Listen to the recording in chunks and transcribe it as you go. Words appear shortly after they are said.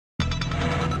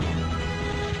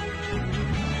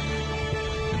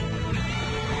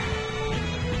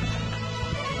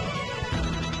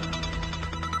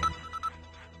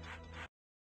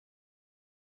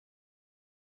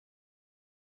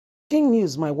King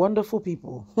news, my wonderful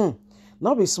people.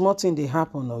 Not be small thing they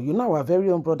happen. No. You know our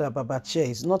very own brother Babachir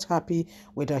is not happy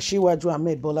with Asiwaju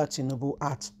Ahmed Bola Tinubu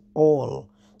at all.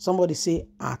 Somebody say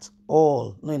at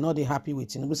all. No, not they happy with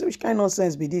Tinubu. Say which kind of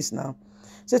nonsense be this now?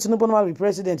 Say Tinubu not be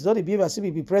president. Don't they behave as if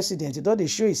he be president. Don't they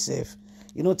show himself?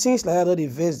 You know, things like that. Don't they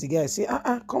verse the guy? Say,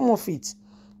 come off it.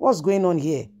 What's going on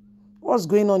here? What's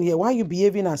going on here? Why are you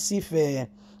behaving as if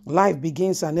life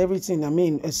begins and everything? I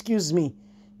mean, excuse me.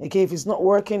 Okay, if it's not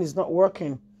working, it's not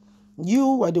working.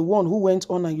 You are the one who went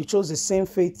on and you chose the same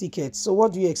faith ticket. So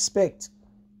what do you expect?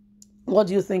 What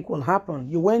do you think will happen?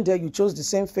 You went there, you chose the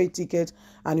same faith ticket,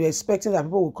 and you're expecting that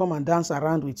people will come and dance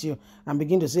around with you and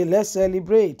begin to say, let's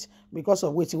celebrate because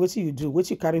of what you do,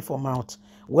 what you carry for mouth.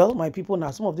 Well, my people,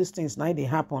 now some of these things, now they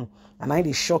happen, and now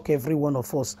they shock every one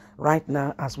of us right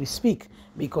now as we speak,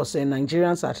 because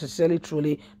Nigerians are sincerely,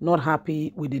 truly not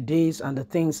happy with the days and the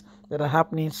things that are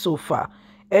happening so far.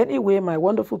 Anyway, my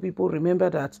wonderful people, remember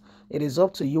that it is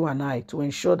up to you and I to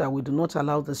ensure that we do not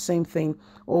allow the same thing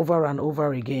over and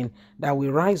over again, that we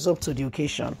rise up to the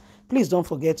occasion. Please don't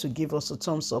forget to give us a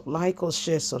thumbs up, like us,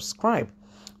 share, subscribe.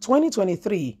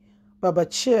 2023,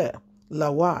 Babachir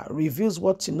Lawa reviews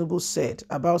what Tinubu said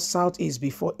about Southeast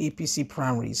before APC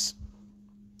primaries.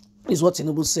 This is what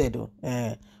Tinubu said.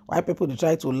 Why people they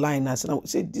try to lie and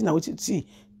say, see,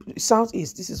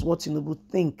 Southeast, this is what Tinubu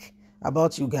think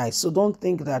about you guys. So don't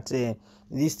think that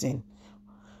this thing.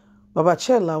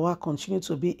 Babachir Lawa continued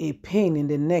to be a pain in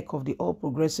the neck of the All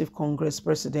Progressive Congress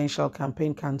Presidential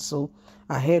Campaign Council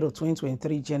ahead of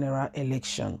 2023 general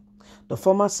election. The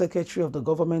former secretary of the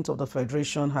government of the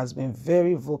Federation has been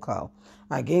very vocal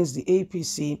against the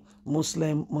APC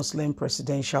Muslim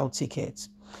presidential ticket.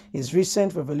 His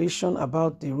recent revelation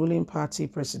about the ruling party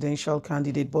presidential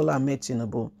candidate Bola Ahmed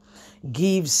Tinubu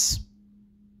gives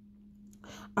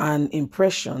an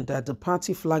impression that the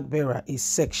party flag bearer is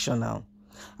sectional.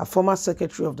 A former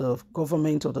secretary of the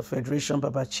government of the Federation,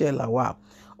 Babachir Lawa,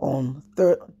 on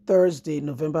Thursday,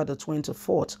 November the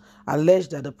 24th,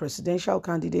 alleged that the presidential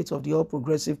candidate of the All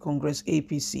Progressive Congress,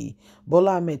 APC,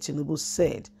 Bola Ahmed Tinubu,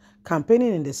 said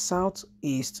campaigning in the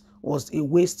Southeast was a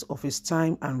waste of his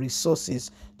time and resources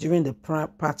during the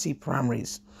party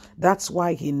primaries. That's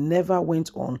why he never went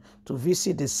on to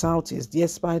visit the Southeast,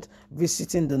 despite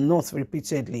visiting the North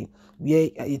repeatedly, where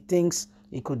he thinks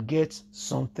he could get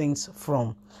some things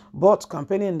from. But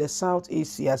campaigning in the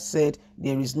Southeast, he has said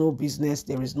there is no business,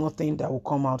 there is nothing that will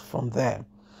come out from there.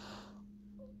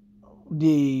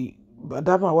 The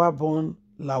Adamawa-born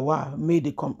Lawa made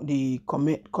the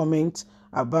comment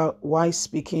about why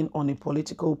speaking on a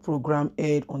political program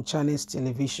aired on Chinese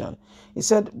television. He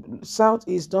said,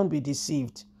 Southeast, don't be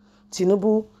deceived.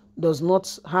 Tinubu does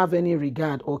not have any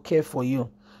regard or care for you.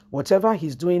 Whatever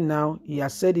he's doing now, he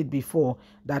has said it before,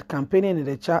 that campaigning in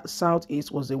the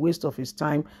Southeast was a waste of his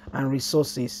time and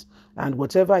resources. And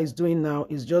whatever he's doing now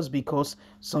is just because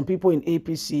some people in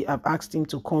APC have asked him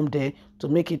to come there to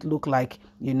make it look like,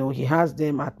 you know, he has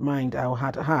them at mind or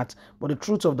at heart. But the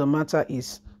truth of the matter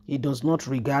is, he does not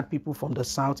regard people from the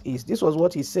Southeast. This was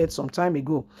what he said some time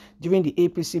ago during the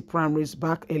APC primaries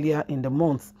back earlier in the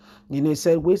month. You know, he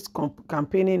said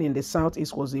campaigning in the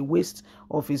Southeast was a waste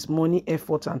of his money,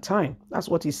 effort, and time. That's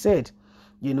what he said.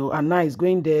 You know, and now he's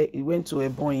going there. He went to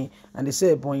Ebonyi and they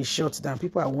say Ebonyi shut down.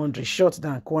 People are wondering, shut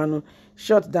down, Kwanu,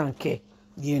 shut down, K.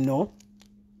 You know.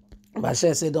 But I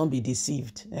said, don't be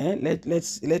deceived. Let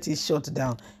it shut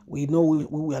down. We know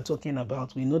who we are talking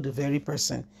about. We know the very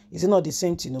person. Is it not the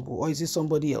same Tinubu, or is it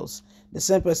somebody else? The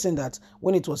same person that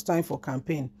when it was time for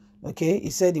campaign, okay, he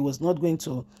said he was not going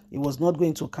to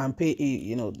campaign.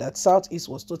 You know, that Southeast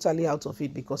was totally out of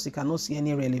it because he cannot see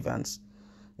any relevance.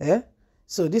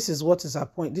 So this is what is our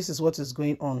point. This is what is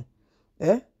going on.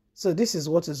 So this is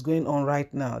what is going on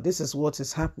right now. This is what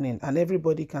is happening, and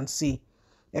everybody can see.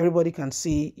 Everybody can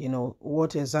see, you know,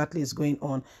 what exactly is going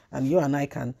on, and you and I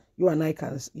can, you and I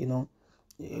can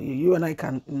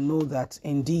know that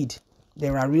indeed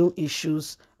there are real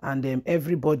issues, and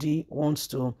everybody wants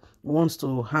to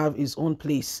have his own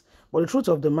place. But the truth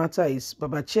of the matter is,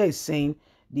 Babachir is saying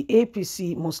the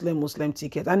APC Muslim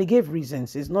ticket, and he gave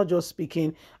reasons. He's not just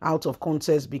speaking out of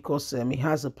context because he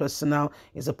has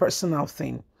it's a personal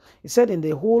thing. He said in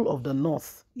the whole of the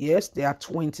North, yes, there are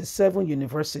 27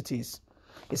 universities.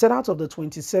 He said out of the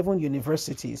 27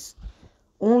 universities,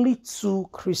 only 2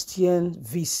 Christian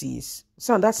VCs.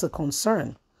 So that's a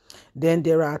concern. Then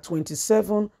there are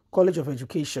 27 College of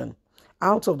Education.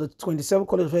 Out of the 27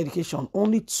 College of Education,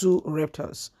 only 2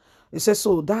 rectors. He says,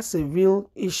 so that's a real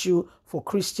issue for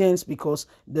Christians because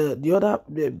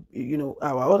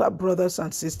our other brothers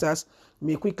and sisters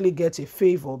may quickly get a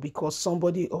favor because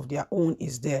somebody of their own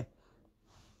is there.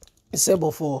 Say,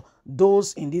 but for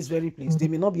those in this very place, they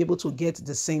may not be able to get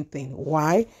the same thing.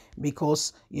 Why?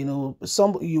 Because you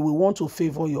will want to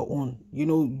favor your own,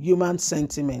 human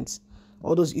sentiments.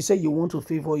 All those, you say you want to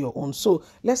favor your own. So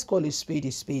let's call a spade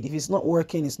a spade. If it's not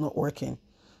working, it's not working.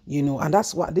 And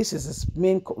that's what this is his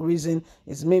main reason,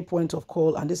 his main point of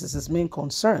call, and this is his main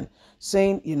concern,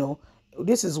 saying,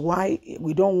 this is why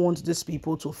we don't want these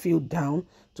people to feel down,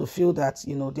 to feel that,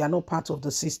 they are not part of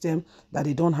the system, that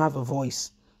they don't have a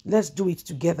voice. Let's do it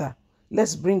together.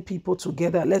 Let's bring people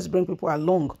together. Let's bring people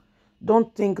along.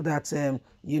 Don't think that,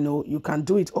 you can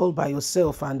do it all by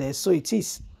yourself and so it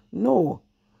is. No,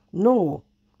 no.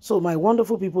 So my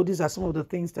wonderful people, these are some of the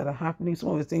things that are happening, some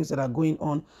of the things that are going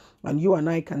on, and you and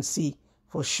I can see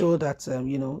for sure that,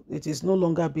 it is no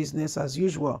longer business as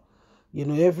usual.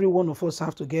 Every one of us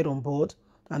have to get on board,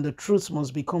 and the truth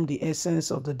must become the essence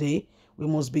of the day. We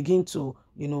must begin to,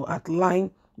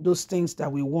 outline those things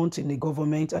that we want in the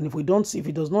government. And if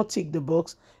it does not tick the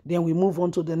box, then we move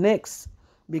on to the next.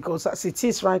 Because as it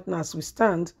is right now, as we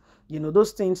stand,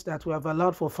 those things that we have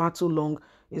allowed for far too long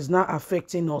is now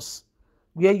affecting us.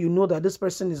 Where you know that this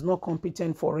person is not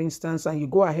competent, for instance, and you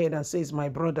go ahead and say, it's my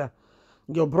brother,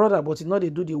 your brother, but they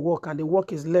do the work and the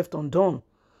work is left undone.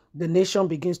 The nation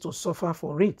begins to suffer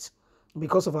for it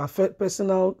because of our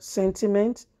personal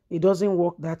sentiment. It doesn't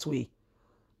work that way.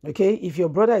 Okay, if your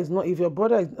brother is not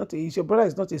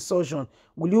a surgeon,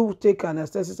 will you take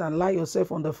anesthesis and lie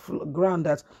yourself on the ground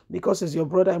that because it's your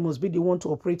brother, I must be the one to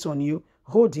operate on you?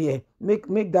 Oh dear,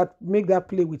 make that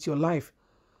play with your life.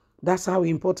 That's how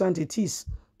important it is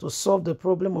to solve the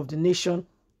problem of the nation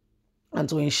and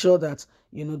to ensure that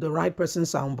the right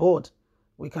persons are on board.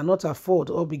 We cannot afford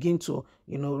or begin to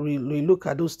look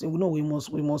at those things. No, we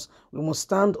must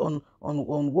stand on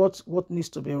what needs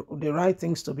to be the right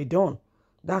things to be done.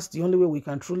 That's the only way we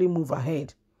can truly move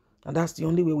ahead. And that's the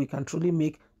only way we can truly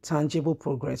make tangible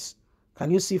progress.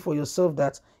 Can you see for yourself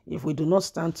that if we do not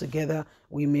stand together,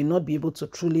 we may not be able to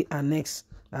truly annex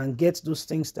and get those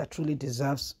things that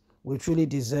we truly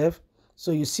deserve?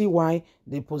 So you see why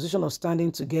the position of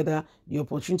standing together, the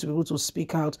opportunity to be able to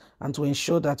speak out and to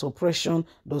ensure that oppression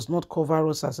does not cover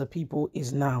us as a people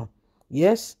is now.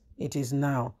 Yes, it is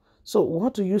now. So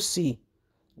what do you see?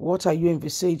 What are you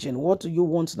envisaging? What do you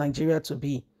want Nigeria to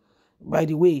be? By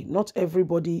the way, not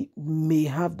everybody may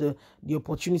have the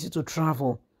opportunity to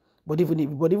travel. But even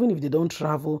if they don't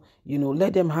travel,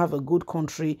 let them have a good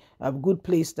country, a good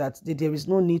place that there is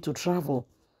no need to travel.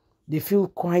 They feel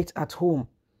quite at home.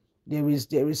 There is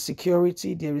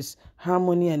security, there is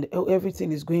harmony, and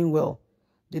everything is going well.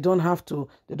 They don't have to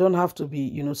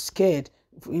be scared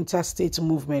for interstate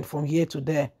movement from here to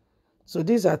there. So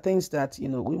these are things that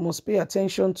we must pay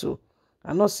attention to,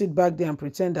 and not sit back there and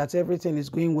pretend that everything is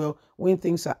going well when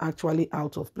things are actually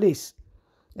out of place.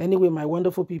 Anyway, my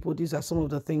wonderful people, these are some of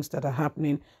the things that are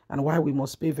happening and why we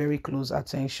must pay very close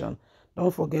attention.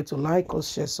 Don't forget to like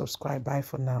us, share, subscribe. Bye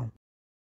for now.